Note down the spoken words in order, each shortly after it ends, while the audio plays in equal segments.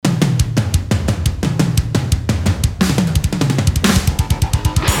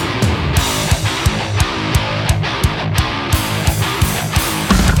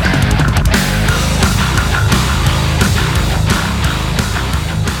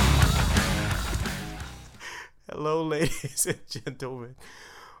Hello, ladies and gentlemen.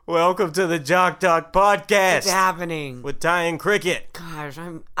 Welcome to the Jock Talk Podcast. It's happening. With Ty and Cricket. Gosh,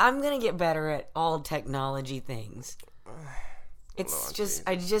 I'm gonna get better at all technology things.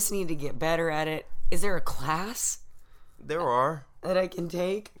 I just need to get better at it. Is there a class There are. that I can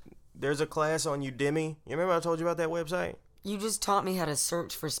take? There's a class on Udemy. You remember I told you about that website? You just taught me how to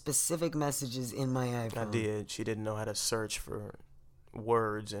search for specific messages in my iPhone. I did. She didn't know how to search for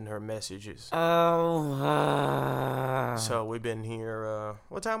words in her messages. So we've been here,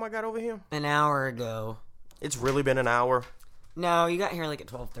 what time I got over here? An hour ago. It's really been an hour. No, you got here like at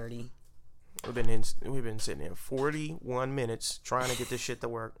 12:30. We've been sitting here 41 minutes trying to get this shit to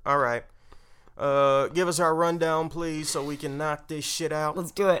work. All right. Give us our rundown, please, so we can knock this shit out.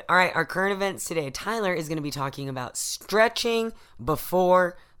 Let's do it. All right, our current events today. Tyler is going to be talking about stretching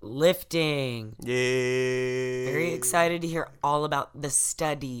before lifting. Yeah. Very excited to hear all about the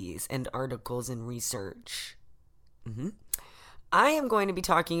studies and articles and research. I am going to be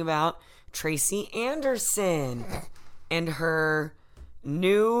talking about Tracy Anderson and her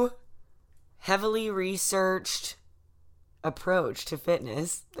new heavily researched approach to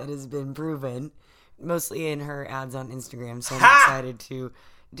fitness that has been proven, mostly in her ads on Instagram. So I'm excited to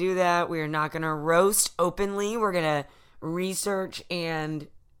do that. We are not going to roast openly. We're going to research and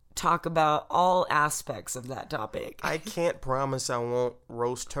talk about all aspects of that topic. I can't promise I won't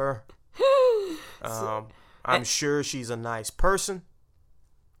roast her. I'm sure she's a nice person.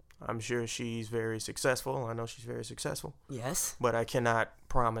 I'm sure she's very successful. I know she's very successful. Yes. But I cannot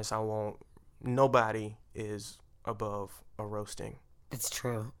promise I won't. Nobody is above a roasting. It's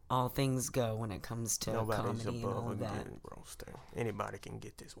true. All things go when it comes to Nobody's comedy and above all of that. roasting. Anybody can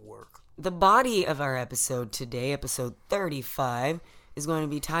get this work. The body of our episode today, episode 35, is going to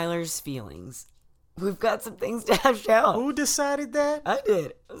be Tyler's feelings. We've got some things to hash out. Who decided that? I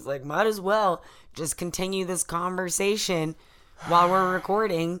did. I was like, might as well just continue this conversation while we're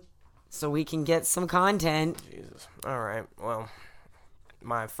recording so we can get some content. Jesus. All right. Well,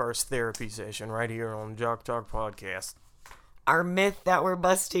 my first therapy session right here on Jock Talk Podcast. Our myth that we're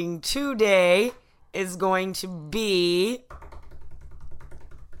busting today is going to be...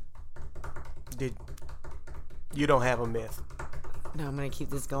 You don't have a myth. No, I'm going to keep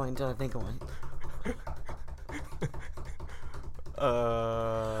this going until I think of one.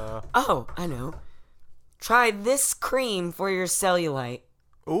 Oh, I know. Try this cream for your cellulite.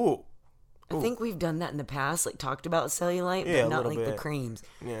 Ooh. I think we've done that in the past, like talked about cellulite, Yeah, but a not little like the bit. creams.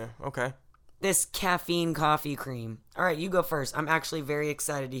 Yeah, okay. This caffeine coffee cream. All right, you go first. I'm actually very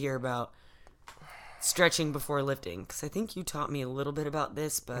excited to hear about stretching before lifting, because I think you taught me a little bit about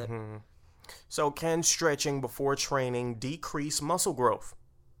this, but... So, can stretching before training decrease muscle growth?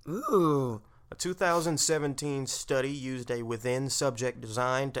 Ooh. A 2017 study used a within-subject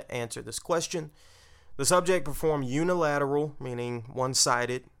design to answer this question. The subject performed unilateral, meaning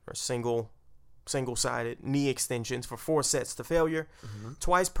one-sided or single-sided knee extensions for 4 sets to failure,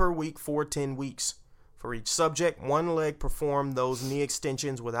 twice per week for 10 weeks. For each subject, one leg performed those knee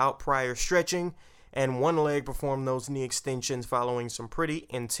extensions without prior stretching, and one leg performed those knee extensions following some pretty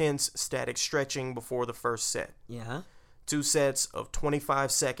intense static stretching before the first set. Yeah. 2 sets of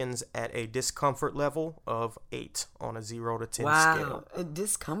 25 seconds at a discomfort level of 8 on a 0 to 10 scale. A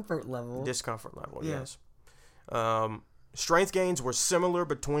discomfort level. Discomfort level, Yeah. yes. Strength gains were similar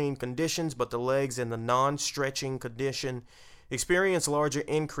between conditions, but the legs in the non-stretching condition experienced larger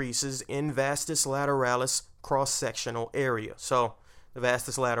increases in vastus lateralis cross-sectional area. So, the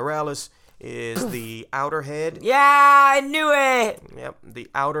vastus lateralis is the outer head. Yeah, I knew it. Yep, the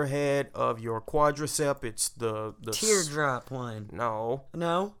outer head of your quadricep. It's the Teardrop one. No,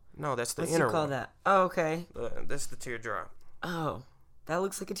 No? that's the What's inner you call one. that? Oh, okay. That's the teardrop. Oh, that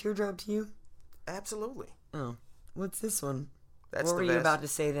looks like a teardrop to you? Absolutely. Oh, what's this one? That's What the were you vas- about to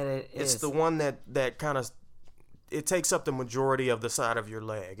say that it is? It's the one that kind of, it takes up the majority of the side of your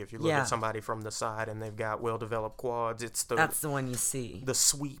leg. If you look Yeah. at somebody from the side and they've got well-developed quads, it's That's the one you see. the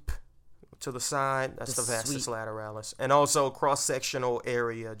sweep to the side. That's the vastus sweep. lateralis. And also cross-sectional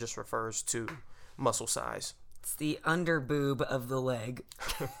area just refers to muscle size. It's the under boob of the leg.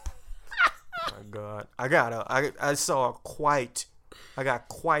 Oh my God. I got quite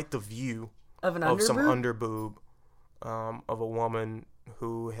the view Of an of under some boob? under boob of a woman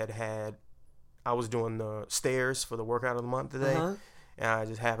who had I was doing the stairs for the workout of the month today, and I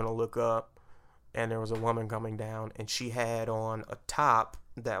just happened to look up, and there was a woman coming down, and she had on a top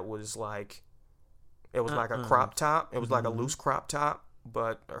that was like, it was like a crop top. It was like a loose crop top,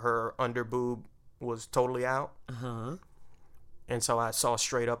 but her under boob was totally out. And so I saw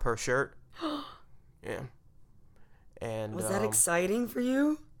straight up her shirt. Yeah. And Was that exciting for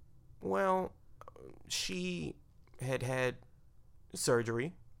you? well, she had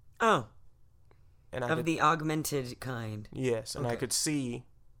surgery. Oh, And of the augmented kind. Yes, and I could see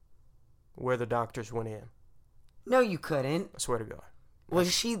where the doctors went in. No, you couldn't. I swear to God.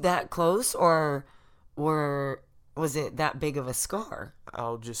 Was she that close, or was it that big of a scar?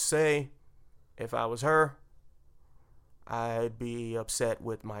 I'll just say, if I was her, I'd be upset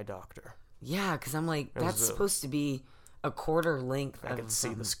with my doctor. Yeah, because I'm like, that's supposed to be a quarter length. I could see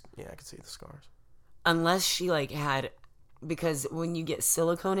I could see the scars. Unless she like had, because when you get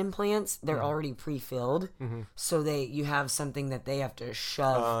silicone implants, they're already pre-filled, so you have something that they have to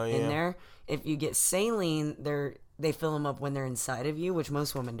shove in there. If you get saline, they fill them up when they're inside of you, which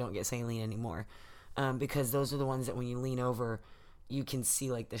most women don't get saline anymore, because those are the ones that when you lean over, you can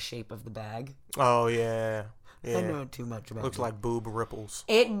see like the shape of the bag. Oh yeah. Yeah. I know too much about it. Looks like boob ripples.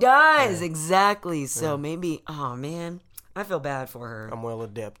 It does, exactly. So maybe, oh man, I feel bad for her. I'm well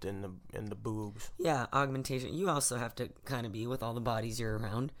adept in the boobs. Yeah, augmentation. You also have to kind of be with all the bodies you're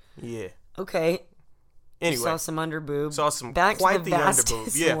around. Yeah. Okay. Anyway. You saw some underboob. Saw some back quite to the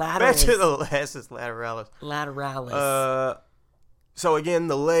underboob. Yeah. lateralis. Back to the vastus lateralis. Lateralis. So again,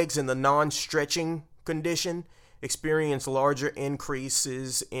 the legs in the non-stretching condition experience larger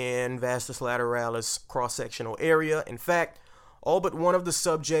increases in vastus lateralis cross-sectional area. In fact, all but one of the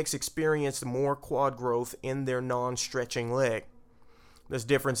subjects experienced more quad growth in their non-stretching leg. This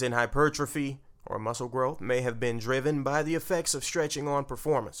difference in hypertrophy or muscle growth may have been driven by the effects of stretching on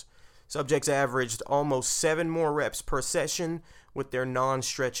performance. Subjects averaged almost 7 more reps per session with their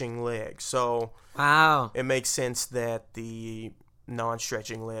non-stretching leg. So wow, it makes sense that the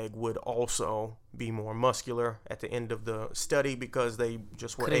non-stretching leg would also be more muscular at the end of the study because they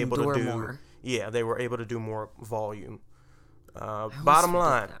just were able to do more. Yeah, they were able to do more volume. Bottom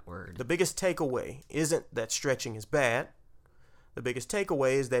line, the biggest takeaway isn't that stretching is bad. The biggest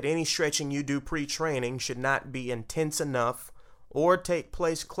takeaway is that any stretching you do pre-training should not be intense enough or take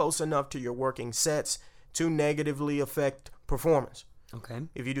place close enough to your working sets to negatively affect performance. Okay.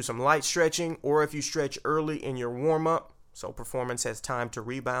 If you do some light stretching or if you stretch early in your warm-up, so performance has time to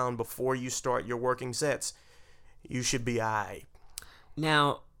rebound before you start your working sets, you should be all right.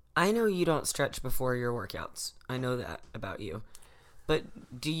 Now, I know you don't stretch before your workouts. I know that about you. But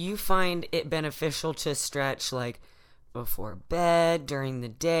do you find it beneficial to stretch like before bed, during the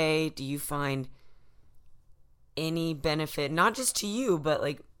day? Do you find any benefit, not just to you, but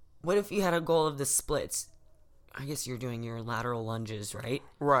like what if you had a goal of the splits? I guess you're doing your lateral lunges, right?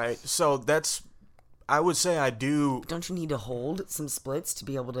 Right. So I would say I do. Don't you need to hold some splits to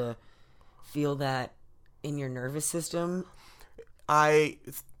be able to feel that in your nervous system?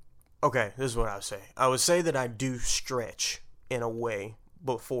 Okay, this is what I would say. I would say that I do stretch in a way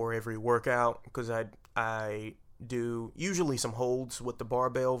before every workout because I do usually some holds with the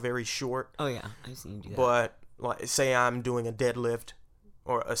barbell, very short. Oh yeah, I've seen you do that. But like, say I'm doing a deadlift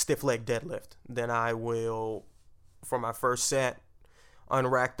or a stiff leg deadlift, then I will, for my first set,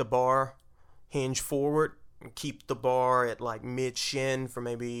 unrack the bar, hinge forward, and keep the bar at like mid shin for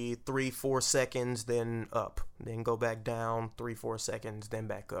maybe 3-4 seconds, then up, then go back down 3-4 seconds, then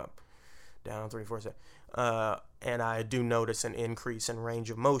back up, down 3-4 seconds. And I do notice an increase in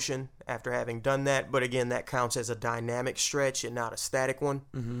range of motion after having done that. But again, that counts as a dynamic stretch and not a static one.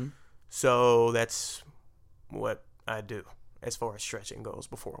 Mm-hmm. So that's what I do as far as stretching goes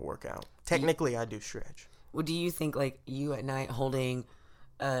before a workout. Technically, I do stretch. Well, do you think like you at night holding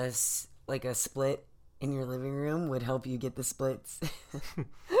a split in your living room would help you get the splits?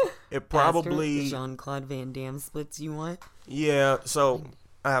 It probably Jean-Claude Van Damme splits you want? Yeah, so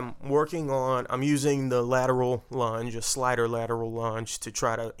I'm using the lateral lunge, a slider lateral lunge, to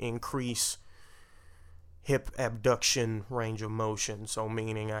try to increase hip abduction range of motion. So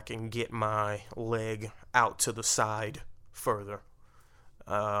meaning I can get my leg out to the side further.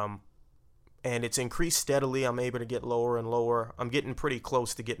 And it's increased steadily. I'm able to get lower and lower. I'm getting pretty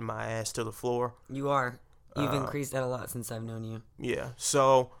close to getting my ass to the floor. You are. You've increased that a lot since I've known you. Yeah.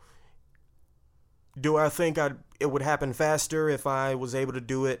 So do I think it would happen faster if I was able to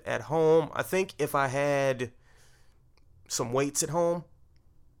do it at home? I think if I had some weights at home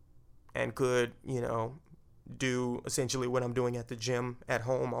and could, do essentially what I'm doing at the gym at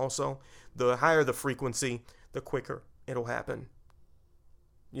home also, the higher the frequency, the quicker it'll happen.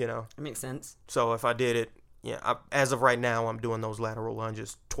 It makes sense. So if I did it, as of right now, I'm doing those lateral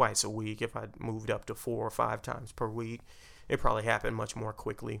lunges twice a week. If I moved up to 4 or 5 times per week, it probably happened much more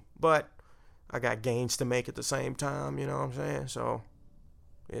quickly. But I got gains to make at the same time, you know what I'm saying? So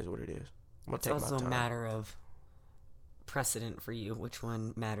it is what it is. It's also a matter of precedent for you, which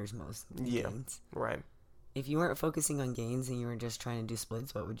one matters most. Yeah, gains. Right. If you weren't focusing on gains and you were just trying to do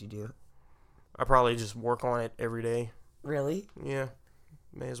splits, what would you do? I probably just work on it every day. Really? Yeah,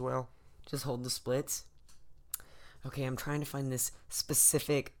 may as well. Just hold the splits. Okay, I'm trying to find this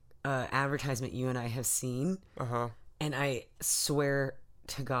specific advertisement you and I have seen. And I swear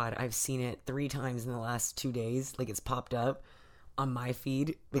to God, I've seen it 3 times in the last 2 days. Like, it's popped up on my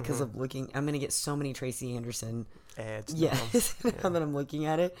feed because of looking. I'm going to get so many Tracy Anderson ads. Yes, now that I'm looking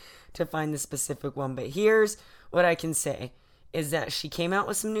at it to find the specific one. But here's what I can say is that she came out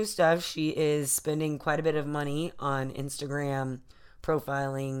with some new stuff. She is spending quite a bit of money on Instagram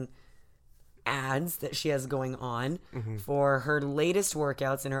profiling ads that she has going on for her latest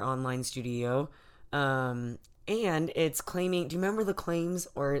workouts in her online studio. And it's claiming, do you remember the claims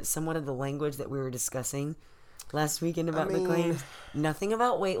or somewhat of the language that we were discussing last weekend about the claims? Nothing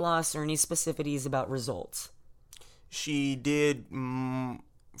about weight loss or any specificities about results. She did,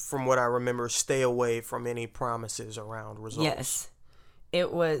 from what I remember, stay away from any promises around results. Yes.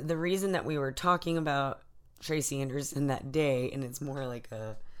 It was the reason that we were talking about Tracy Anderson that day, and it's more like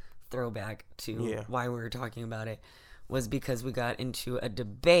a throwback to why we were talking about it, was because we got into a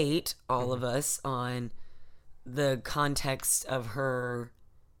debate, all of us, on the context of her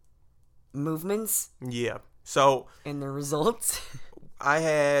movements. Yeah. So. And the results. I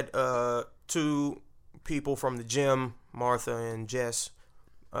had 2 people from the gym, Martha and Jess,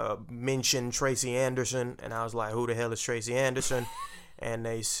 mention Tracy Anderson, and I was like, who the hell is Tracy Anderson? And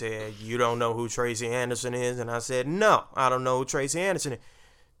they said, you don't know who Tracy Anderson is? And I said, no, I don't know who Tracy Anderson is.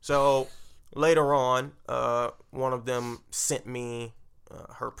 So later on, one of them sent me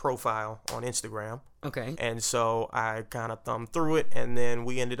her profile on Instagram. Okay. And so I kind of thumbed through it, and then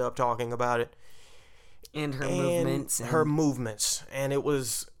we ended up talking about it. And her movements. Her movements. And it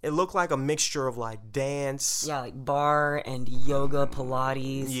looked like a mixture of like dance. Yeah, like bar and yoga,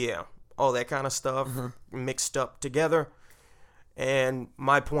 Pilates. Yeah, all that kind of stuff mixed up together. And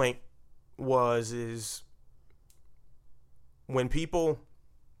my point is when people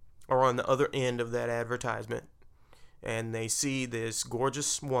are on the other end of that advertisement and they see this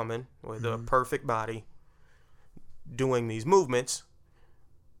gorgeous woman with a perfect body doing these movements,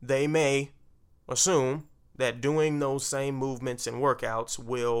 they may assume that doing those same movements and workouts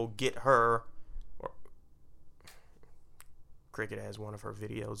will get her. Cricket has one of her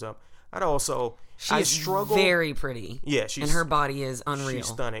videos up. I struggle. Very pretty. Yeah, and her body is unreal. She's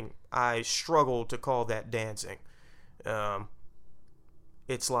stunning. I struggle to call that dancing.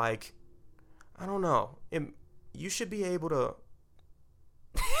 It's like, I don't know. You should be able to.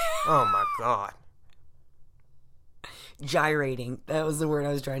 Oh my God. Gyrating. That was the word I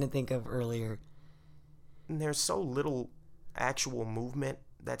was trying to think of earlier. And there's so little actual movement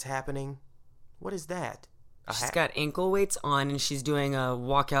that's happening. What is that? She's got ankle weights on, and she's doing a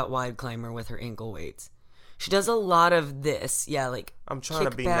walkout wide climber with her ankle weights. She does a lot of this. Yeah, like I'm trying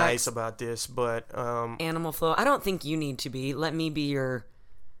to be nice about this, but animal flow. I don't think you need to be. Let me be your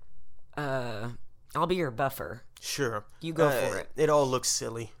I'll be your buffer. Sure. You go for it. It all looks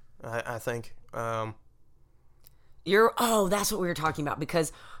silly, I think. That's what we were talking about,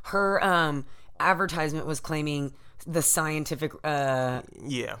 because her advertisement was claiming the scientific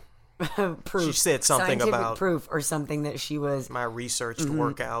proof. She said something scientific about proof or something that she was my researched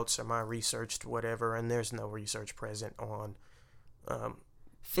workouts or my researched whatever, and there's no research present on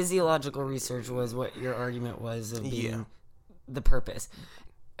physiological research was what your argument was of being the purpose.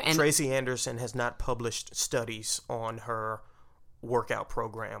 And Tracy Anderson has not published studies on her workout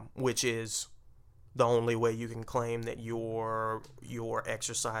program, which is the only way you can claim that your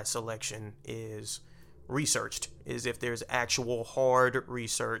exercise selection is researched, is if there's actual hard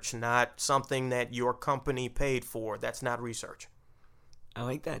research, not something that your company paid for. That's not research. I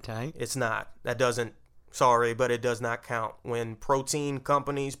like that, Ty. It's not. That doesn't, sorry, but it does not count. When protein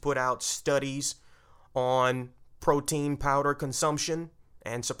companies put out studies on protein powder consumption,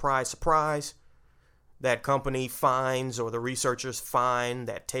 and surprise, surprise, that company finds, or the researchers find,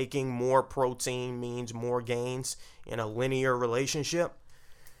 that taking more protein means more gains in a linear relationship.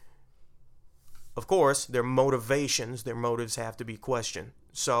 Of course, their motives have to be questioned.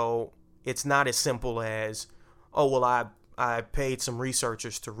 So it's not as simple as, oh, well, I paid some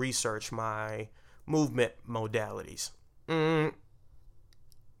researchers to research my movement modalities.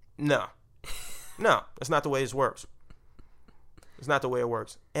 No, that's not the way this works. It's not the way it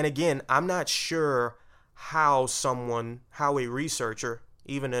works. And again, I'm not sure how a researcher,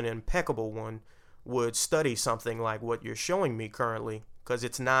 even an impeccable one, would study something like what you're showing me currently, because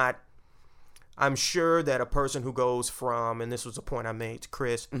it's not. I'm sure that a person who goes from, and this was a point I made to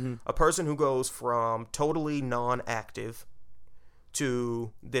Chris, a person who goes from totally non-active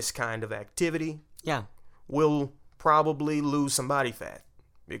to this kind of activity will probably lose some body fat,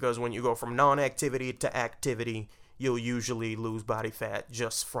 Because when you go from non-activity to activity, you'll usually lose body fat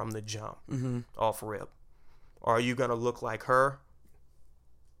just from the jump, off rip. Are you going to look like her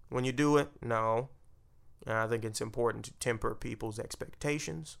when you do it? No. And I think it's important to temper people's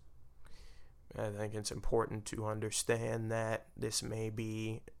expectations. I think it's important to understand that this may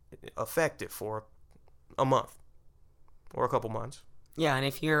be effective for a month or a couple months. Yeah, and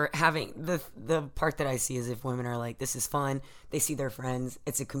if you're having the part that I see is if women are like, this is fun, they see their friends,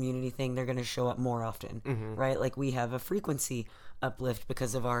 it's a community thing, they're going to show up more often, right? Like we have a frequency uplift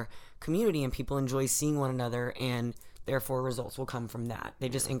because of our community and people enjoy seeing one another and therefore results will come from that. They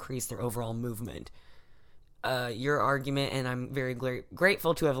just increase their overall movement. Your argument, and I'm very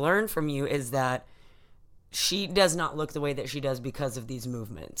grateful to have learned from you, is that she does not look the way that she does because of these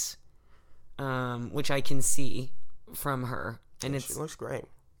movements, which I can see from her. And she looks great.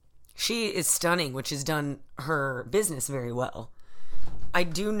 She is stunning, which has done her business very well. I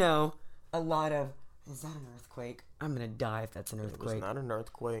do know a lot of... Is that an earthquake? I'm going to die if that's an earthquake. It was not an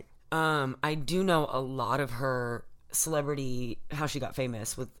earthquake. I do know a lot of her celebrity, how she got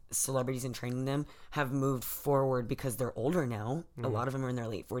famous with celebrities and training them, have moved forward because they're older now. A lot of them are in their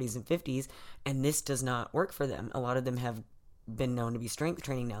late 40s and 50s, and this does not work for them. A lot of them have been known to be strength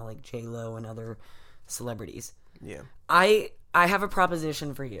training now, like J-Lo and other celebrities. Yeah. I have a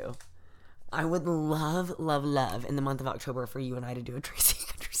proposition for you. I would love in the month of October for you and I to do a Tracy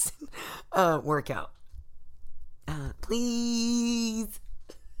Anderson workout. Please.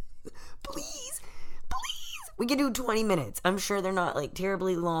 We can do 20 minutes. I'm sure they're not like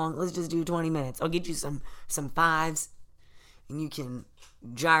terribly long. Let's just do 20 minutes. I'll get you some fives and you can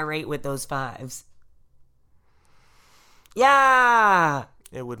gyrate with those fives. Yeah.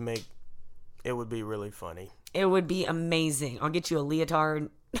 It would be really funny. It would be amazing. I'll get you a leotard.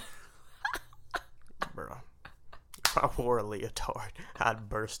 Bro, if I wore a leotard, I'd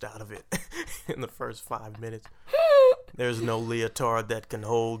burst out of it in the first 5 minutes. There's no leotard that can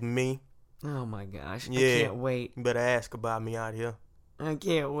hold me. Oh my gosh. Yeah, I can't wait. You better ask about me out here. I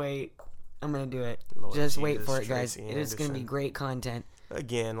can't wait. I'm going to do it. Lord Just Jesus, wait for it, guys. Tracy It is going to be Anderson. great content.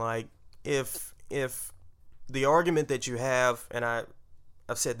 Again, like, if the argument that you have, and I've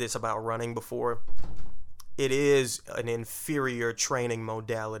said this about running before, it is an inferior training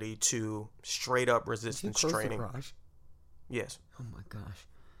modality to straight up resistance Did you close training. the garage? Yes. Oh my gosh.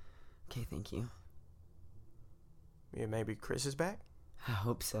 Okay, thank you. Yeah, maybe Chris is back. I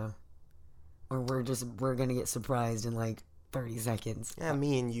hope so. Or we're going to get surprised in like 30 seconds. Yeah,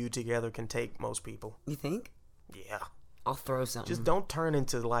 me and you together can take most people. You think? Yeah. I'll throw something. Just don't turn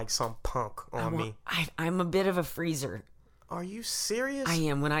into like some punk on me. I'm a bit of a freezer. Are you serious? I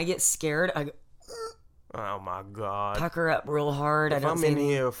am. When I get scared, I Oh my God. pucker up real hard. If I'm in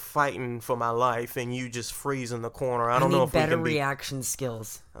here fighting for my life and you just freeze in the corner, I don't know if we better can be. reaction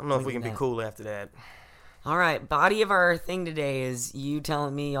skills. I don't know if we can be cool after that. All right, body of our thing today is you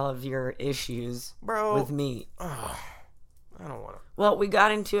telling me all of your issues Bro. with me. I don't want to. Well, we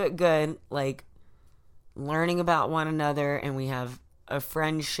got into it good, like learning about one another, and we have a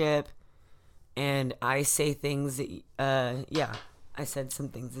friendship. And I say things that, I said some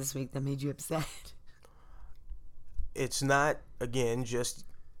things this week that made you upset. It's not, again, just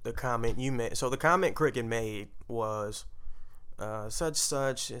the comment you made. So the comment Cricket made was,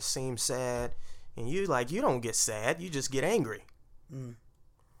 such, it seems sad. And you don't get sad, you just get angry.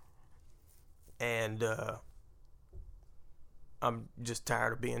 And I'm just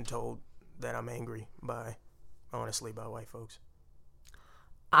tired of being told that I'm angry by white folks.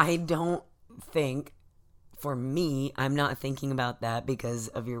 I don't think, for me, I'm not thinking about that because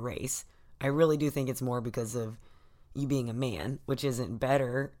of your race. I really do think it's more because of you being a man, which isn't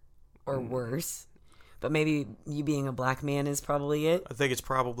better or worse. But maybe you being a black man is probably it. I think it's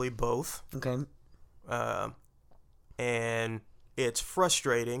probably both. Okay. And it's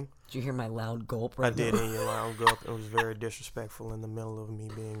frustrating. Did you hear my loud gulp right now? I did hear your loud gulp. It was very disrespectful in the middle of me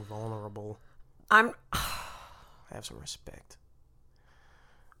being vulnerable. I'm... Have some respect.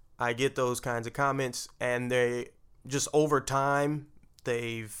 I get those kinds of comments, and they just over time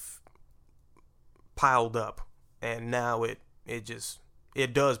they've piled up, and now it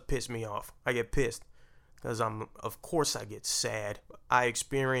does piss me off. I get pissed because of course I get sad. I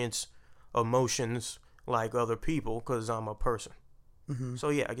experience emotions like other people because I'm a person. So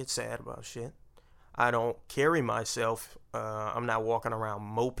yeah, I get sad about shit. I don't carry myself. I'm not walking around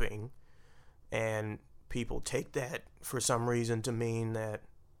moping, and people take that for some reason to mean that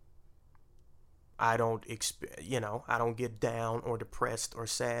I don't get down or depressed or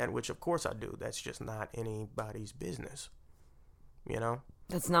sad, which of course I do. That's just not anybody's business,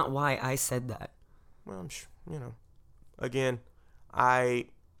 That's not why I said that. Well, again, I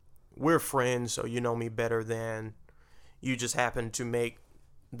we're friends, so you know me better than you just happened to make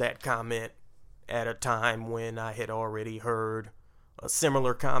that comment at a time when I had already heard a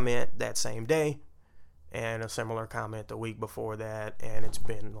similar comment that same day and a similar comment the week before that, and it's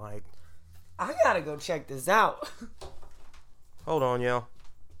been like, I gotta go check this out. hold on, yo.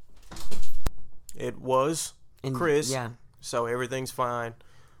 It was Chris, yeah. so everything's fine.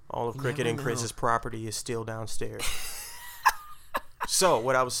 All of Cricket and know. Chris's property is still downstairs. So,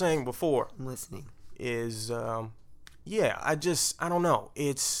 what I was saying before I'm listening. is, yeah, I don't know.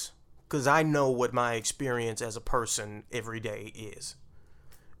 It's because I know what my experience as a person every day is.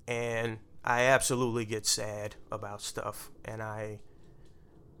 And I absolutely get sad about stuff. And I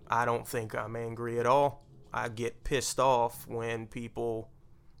don't think I'm angry at all. I get pissed off when people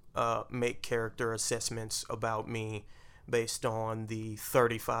make character assessments about me based on the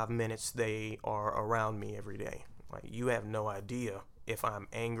 35 minutes they are around me every day. Like, you have no idea if I'm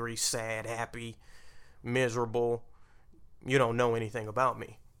angry, sad, happy, miserable. You don't know anything about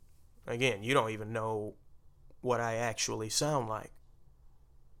me. Again, you don't even know what I actually sound like.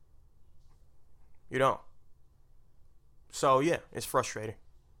 You don't. So, yeah, it's frustrating.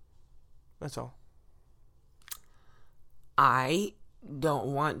 That's all. I don't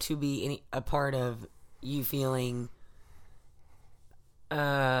want to be a part of you feeling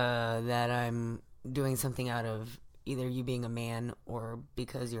that I'm doing something out of either you being a man or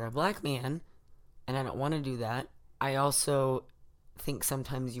because you're a black man, and I don't want to do that. I also think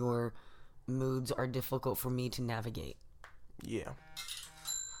sometimes your moods are difficult for me to navigate. Yeah.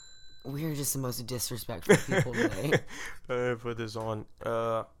 We're just the most disrespectful people today. Put this on.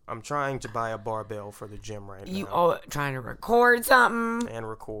 I'm trying to buy a barbell for the gym right now. You trying to record something? And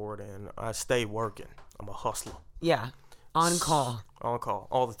record, and I stay working. I'm a hustler. Yeah. On call. On call,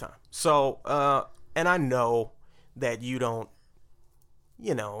 all the time. So, and I know that you don't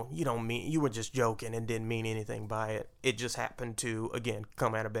mean, you were just joking and didn't mean anything by it. It just happened to, again,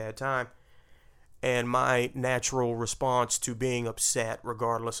 come at a bad time. And my natural response to being upset,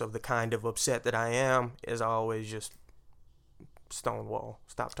 regardless of the kind of upset that I am, is always just stonewall.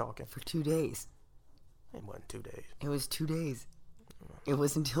 Stop talking. For 2 days. It wasn't 2 days. It was 2 days. It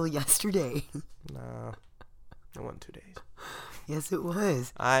was until yesterday. Nah, it wasn't 2 days. Yes, it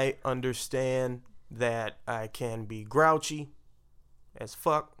was. I understand that I can be grouchy as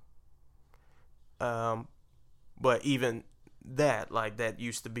fuck. But even that, like, that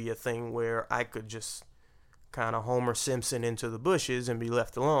used to be a thing where I could just kind of Homer Simpson into the bushes and be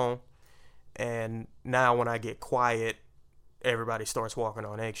left alone. And now when I get quiet, everybody starts walking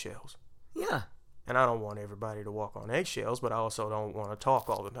on eggshells. Yeah. And I don't want everybody to walk on eggshells, but I also don't want to talk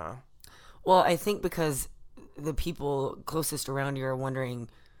all the time. Well, I think because the people closest around you are wondering,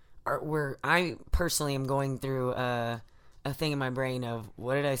 I personally am going through a thing in my brain of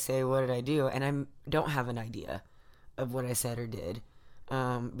what did I say, what did I do, and I don't have an idea of what I said or did,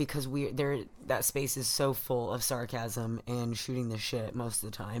 because that space is so full of sarcasm and shooting the shit most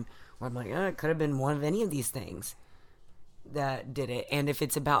of the time, where I'm like, it could have been one of any of these things that did it. And if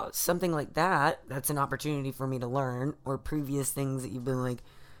it's about something like that, that's an opportunity for me to learn, or previous things that you've been like,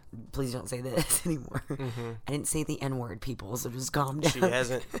 please don't say this anymore. Mm-hmm. I didn't say the N-word, people, so just calm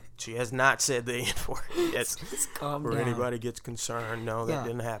down. She has not said the N-word. Just calm down. Where anybody gets concerned, no, that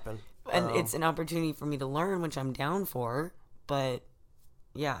didn't happen. And it's an opportunity for me to learn, which I'm down for, but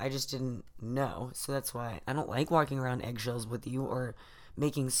yeah, I just didn't know. So that's why I don't like walking around eggshells with you or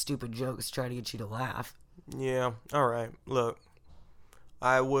making stupid jokes to try to get you to laugh. Yeah, all right. Look,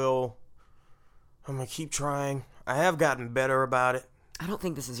 I'm going to keep trying. I have gotten better about it. I don't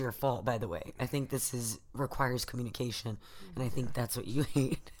think this is your fault, by the way. I think this requires communication, and I think that's what you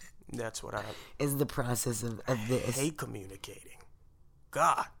hate. That's what is the process of this. I hate communicating.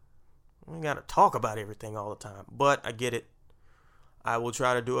 God, we got to talk about everything all the time. But I get it. I will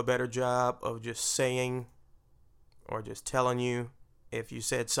try to do a better job of just saying or just telling you if you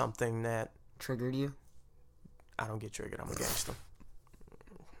said something that triggered you. I don't get triggered. I'm a gangster.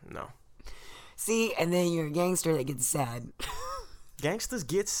 No. See, and then you're a gangster that gets sad. Gangsters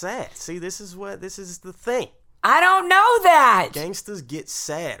get sad. See, this is the thing. I don't know that. Gangsters get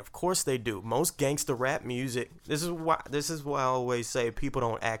sad. Of course they do. Most gangster rap music. This is why I always say people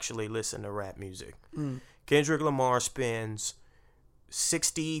don't actually listen to rap music. Kendrick Lamar spends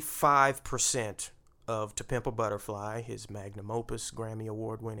 65% of To Pimp a Butterfly, his magnum opus, Grammy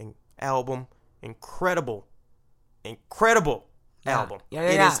Award-winning album. Incredible album. Yeah.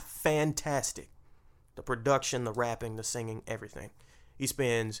 It is fantastic. The production, the rapping, the singing, everything. He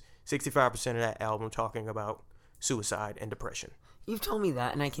spends 65% of that album talking about suicide and depression. You've told me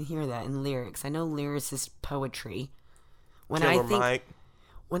that, and I can hear that in lyrics. I know lyricist poetry. Killer Mike.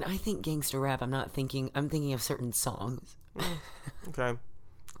 When I think gangster rap, I'm thinking of certain songs. Okay.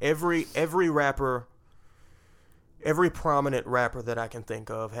 Every rapper, every prominent rapper that I can think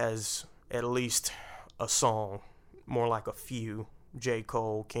of has at least a song, more like a few. J.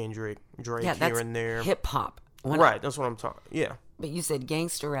 Cole, Kendrick, Drake here and there. Hip hop. Right, that's what I'm talking. Yeah. But you said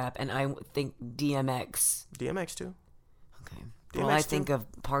gangster rap, and I think DMX. DMX too. Okay. DMX well, I too. think of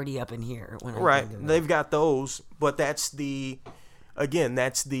Party Up in Here. When Right, I think of they've got those, but that's being a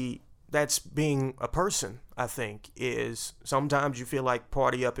person. I think is sometimes you feel like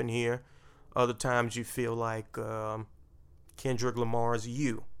Party Up in Here, other times you feel like Kendrick Lamar's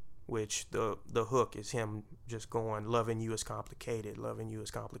You, which the hook is him just going, loving you is complicated,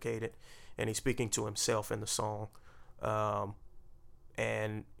 and he's speaking to himself in the song.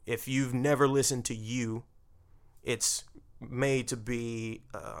 And if you've never listened to You, it's made to be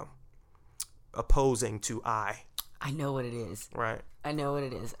opposing to I. I know what it is. Right. I know what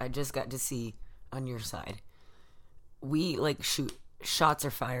it is. I just got to see on your side. We shots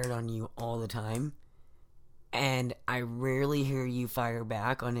are fired on you all the time, and I rarely hear you fire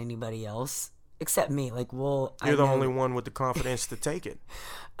back on anybody else except me. You're the only one with the confidence to take it.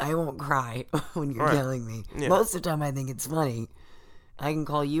 I won't cry when you're yelling me. Yeah. Most of the time, I think it's funny. I can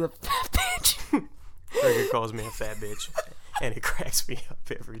call you a fat bitch. Trigger calls me a fat bitch, and it cracks me up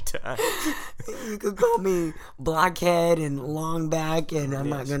every time. You could call me blockhead and long back, and I'm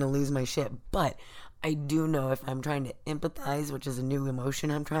not going to lose my shit. But I do know if I'm trying to empathize, which is a new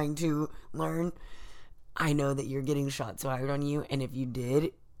emotion I'm trying to learn, I know that you're getting shots fired on you. And if you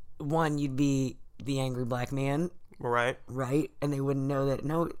did, one, you'd be the angry black man. Right. Right? And they wouldn't know that,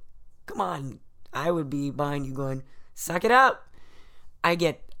 no, come on. I would be behind you going, suck it up. I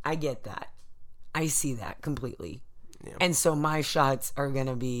get that. I see that completely. Yeah. And so my shots are going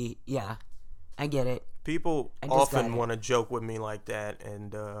to be, yeah, I get it. People often want to joke with me like that,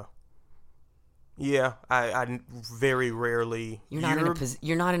 and yeah, I very rarely. You're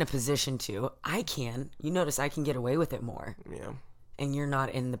not in a position to. I can. You notice I can get away with it more. Yeah. And you're not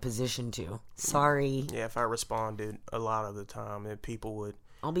in the position to. Sorry. Yeah, if I responded a lot of the time, then people would.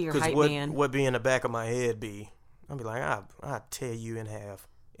 I'll be your hype man. What be in the back of my head be? I'd be like, I'd tear you in half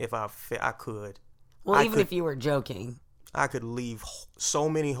if I could. Well, even if you were joking. I could leave so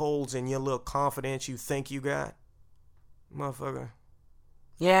many holes in your little confidence you think you got. Motherfucker.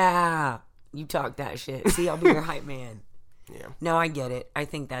 Yeah. You talk that shit. See, I'll be your hype man. Yeah. No, I get it. I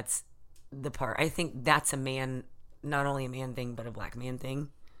think that's the part. I think that's a man, not only a man thing, but a black man thing,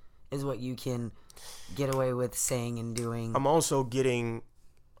 is what you can get away with saying and doing.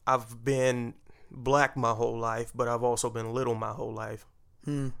 I've been black my whole life, but I've also been little my whole life.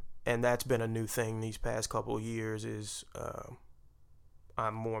 And that's been a new thing these past couple of years is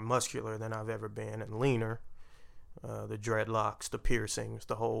I'm more muscular than I've ever been and leaner. The dreadlocks, the piercings,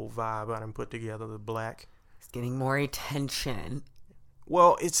 the whole vibe I done put together, the black. It's getting more attention.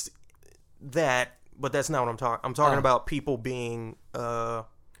 Well, it's that, but that's not what I'm talking. I'm talking about people being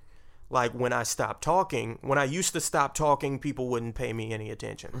like when I stopped talking. When I used to stop talking, people wouldn't pay me any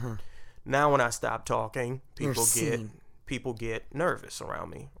attention. Mm-hmm. Now when I stop talking, people get nervous around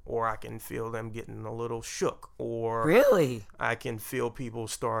me, or I can feel them getting a little shook, or really I can feel people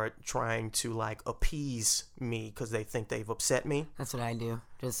start trying to like appease me because they think they've upset me. That's what I do,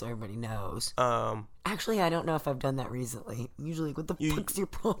 just so everybody knows. Actually, I don't know if I've done that recently. Usually, what the fuck's your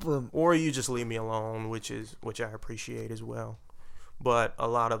problem? Or you just leave me alone, which I appreciate as well. But a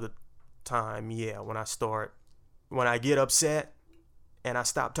lot of the time, yeah, when I get upset and I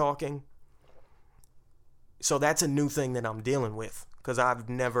stop talking. So that's a new thing that I'm dealing with because I've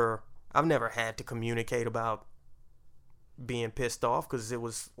never had to communicate about being pissed off because it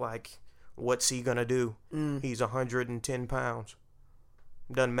was like, what's he gonna do? He's 110 pounds.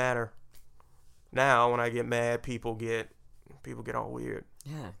 Doesn't matter. Now when I get mad, people get all weird.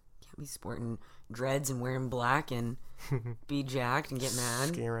 Yeah, can't be sporting dreads and wearing black and be jacked and get mad.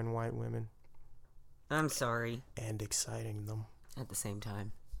 Scaring white women. I'm sorry. And exciting them at the same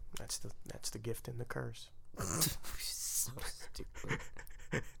time. That's the gift and the curse. So stupid.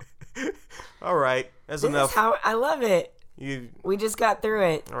 All right, that's enough. I love it. We just got through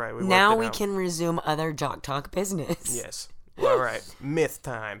it. All right, now we can resume other Jock Talk business. Yes. Well, all right, myth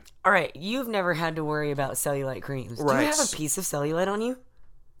time. All right, you've never had to worry about cellulite creams. Right. Do you have a piece of cellulite on you?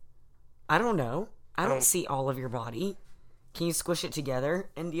 I don't know. I don't see all of your body. Can you squish it together?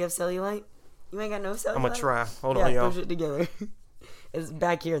 And do you have cellulite? You ain't got no cellulite? I'm gonna try. Hold on, y'all. Push it together. It's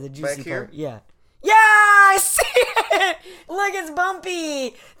back here, the juicy part. Yeah. Yeah, I see it. Look, it's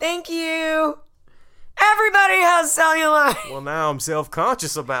bumpy. Thank you. Everybody has cellulite. Well, now I'm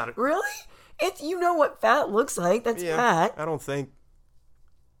self-conscious about it. Really? You know what fat looks like. That's fat. I don't think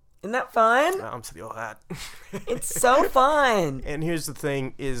Isn't that fun? I'm still hot. It's so fun. And here's the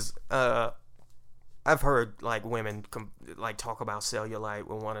thing: is I've heard like women like talk about cellulite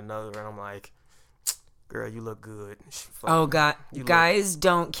with one another, and I'm like, girl, you look good. Oh God, guys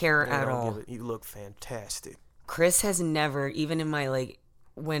don't care at don't all. you look fantastic. Chris has never, even in my like,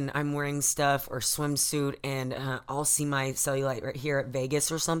 when I'm wearing stuff or swimsuit, and I'll see my cellulite right here at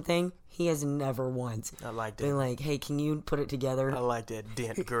Vegas or something. He has never once. I like that. Been like, hey, can you put it together? I like that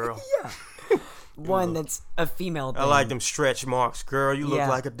dent, girl. Yeah. One that's a female thing. I like them stretch marks, girl. You look Yeah.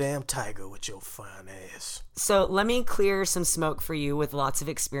 like a damn tiger with your fine ass. So let me clear some smoke for you with lots of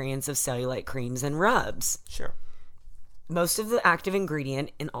experience of cellulite creams and rubs. Sure. Most of the active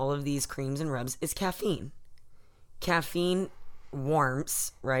ingredient in all of these creams and rubs is caffeine. Caffeine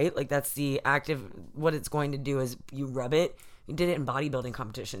warms, right? Like that's the active, what it's going to do is you rub it. You did it in bodybuilding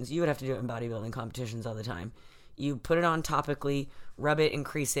competitions. You would have to do it in bodybuilding competitions all the time. You put it on topically, rub it,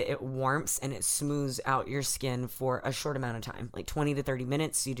 increase it, it warms and it smooths out your skin for a short amount of time, like 20 to 30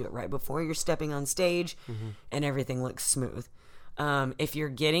 minutes. So you do it right before you're stepping on stage and everything looks smooth. If you're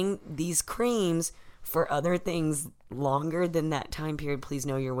getting these creams for other things longer than that time period, please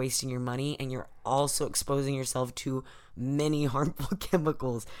know you're wasting your money and you're also exposing yourself to many harmful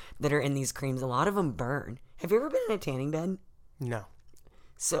chemicals that are in these creams. A lot of them burn. Have you ever been in a tanning bed? No.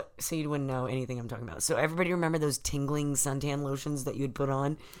 So you wouldn't know anything I'm talking about. So everybody remember those tingling suntan lotions that you'd put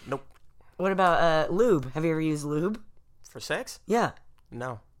on? Nope. What about lube? Have you ever used lube? For sex? Yeah.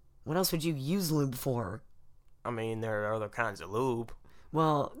 No. What else would you use lube for? I mean, there are other kinds of lube.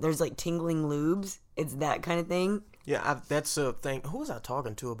 Well, there's like tingling lubes. It's that kind of thing. Yeah, that's a thing. Who was I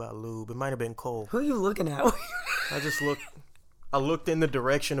talking to about lube? It might have been Cole. Who are you looking at? I just looked. I looked in the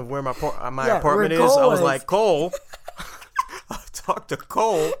direction of where my Yeah, apartment where is. Cole I was is. like, Cole. I talked to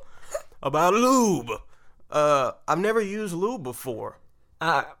Cole about lube. I've never used lube before.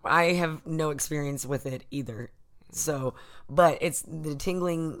 I have no experience with it either. So, but it's the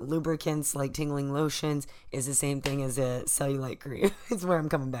tingling lubricants, like tingling lotions, is the same thing as a cellulite cream. It's where I'm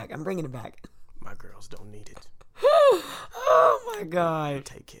coming back. I'm bringing it back. My girls don't need it. Oh my God.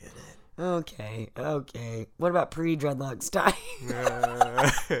 Take care of that. Okay. What about pre-dreadlocks tie?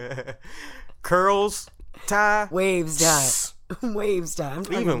 Curls, tie, Waves tie. Waves tie. I'm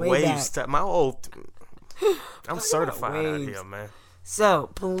talking even way waves back. tie. My old. I'm certified out waves. here, man. So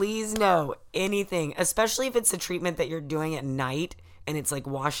please know anything, especially if it's a treatment that you're doing at night and it's like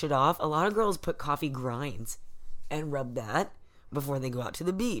wash it off. A lot of girls put coffee grinds and rub that before they go out to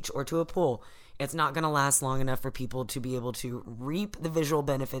the beach or to a pool. It's not going to last long enough for people to be able to reap the visual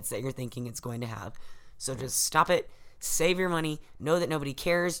benefits that you're thinking it's going to have. So just stop it, save your money, know that nobody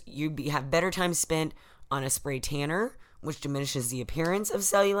cares. You have better time spent on a spray tanner, which diminishes the appearance of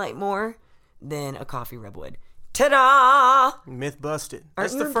cellulite more than a coffee rub would. Ta-da! Myth busted.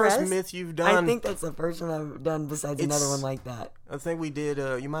 Aren't That's you the first impressed? myth you've done. I think that's the first one I've done besides another one like that. I think we did.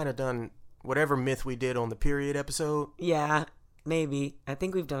 You might have done whatever myth we did on the period episode. Yeah, maybe. I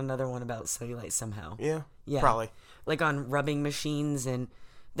think we've done another one about cellulite somehow. Yeah. Yeah. Probably. Like on rubbing machines, and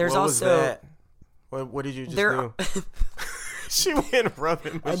there's What also was that? What did you just do? She went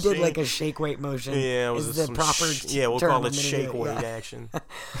rubbing machine. I did like a shake weight motion. Yeah, it was is the some proper we'll term call I'm it gonna shake do, weight yeah. action.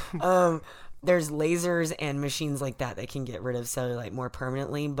 There's lasers and machines like that can get rid of cellulite more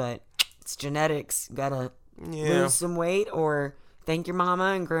permanently, but it's genetics. You gotta lose some weight or thank your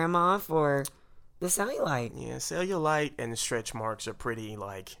mama and grandma for the cellulite. Yeah, cellulite and stretch marks are pretty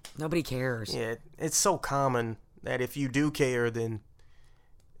like. Nobody cares. Yeah, it's so common that if you do care, then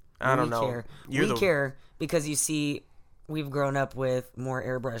I don't know. Care. We care because you see, we've grown up with more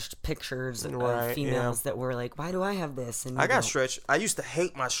airbrushed pictures of females that were like, "Why do I have this?" And I got stretch. I used to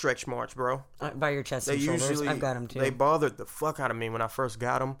hate my stretch marks, bro. by your chest and shoulders. I've got them too. They bothered the fuck out of me when I first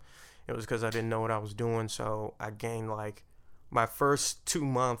got them. It was because I didn't know what I was doing, so I gained like my first 2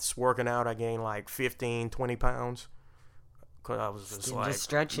 months working out. I gained like 15, 20 pounds because I was just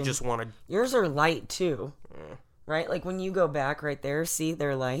stretching. Just wanted. Yours are light too, right? Like when you go back right there, see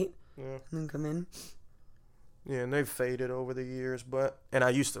they're light. Yeah. And then come in. Yeah, and they've faded over the years, and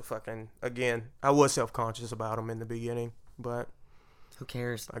I used to I was self-conscious about them in the beginning, but who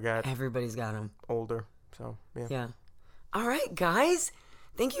cares? Everybody's got them. Older, so yeah. Yeah. All right, guys.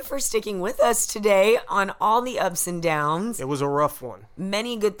 Thank you for sticking with us today on all the ups and downs. It was a rough one.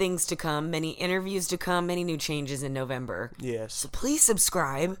 Many good things to come, many interviews to come, many new changes in November. Yes. So please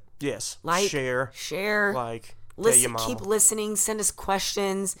subscribe. Yes. Like, share, like, tell your mama. Keep listening, send us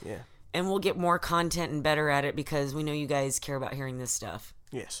questions. Yeah. And we'll get more content and better at it because we know you guys care about hearing this stuff.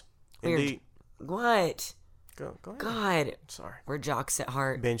 Yes. Indeed. What? Go ahead. God. Sorry. We're jocks at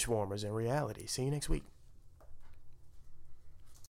heart. Bench warmers in reality. See you next week.